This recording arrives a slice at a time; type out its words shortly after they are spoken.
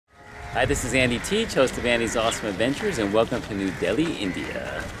Hi, this is Andy Teach, host of Andy's Awesome Adventures, and welcome to New Delhi,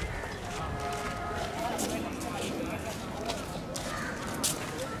 India.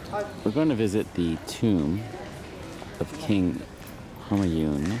 We're going to visit the tomb of King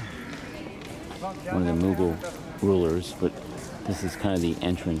Humayun, one of the Mughal rulers, but this is kind of the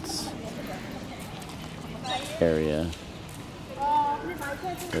entrance area.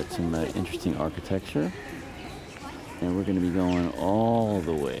 Got some interesting architecture, and we're going to be going all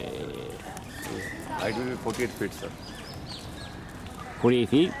the way. I will be 48 feet, sir. 48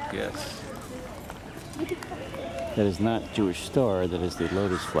 feet? Yes. That is not Jewish star, that is the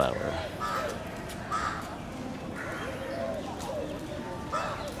lotus flower.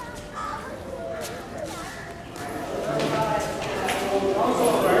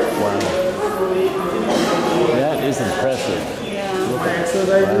 Wow. That is impressive.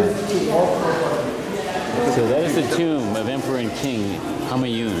 So that is the tomb of Emperor and King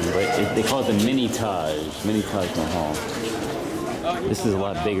Humayun, but they call it the Mini Taj Mahal. This is a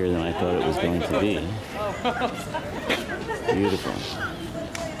lot bigger than I thought it was going to be. Beautiful.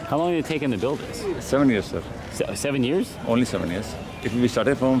 How long did it take him to build this? 7 years, sir. 7 years? Only 7 years. It will be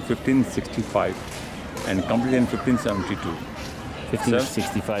started from 1565 and completed in 1572.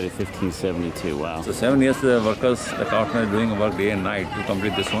 1565 to 1572, wow. So 7 years the workers, the craftsmen are doing work day and night to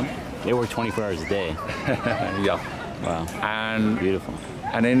complete this one. They work 24 hours a day. Yeah. Wow. And beautiful.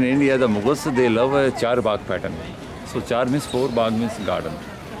 And in India, the Mughals, they love a char bagh pattern. So char means 4, bagh means garden.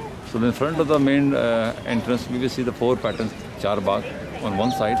 So in front of the main entrance, we will see the 4 patterns, char bagh on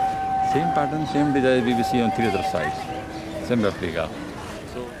one side. Same pattern, same design we will see on 3 other sides. Same replica.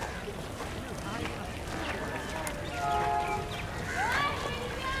 So,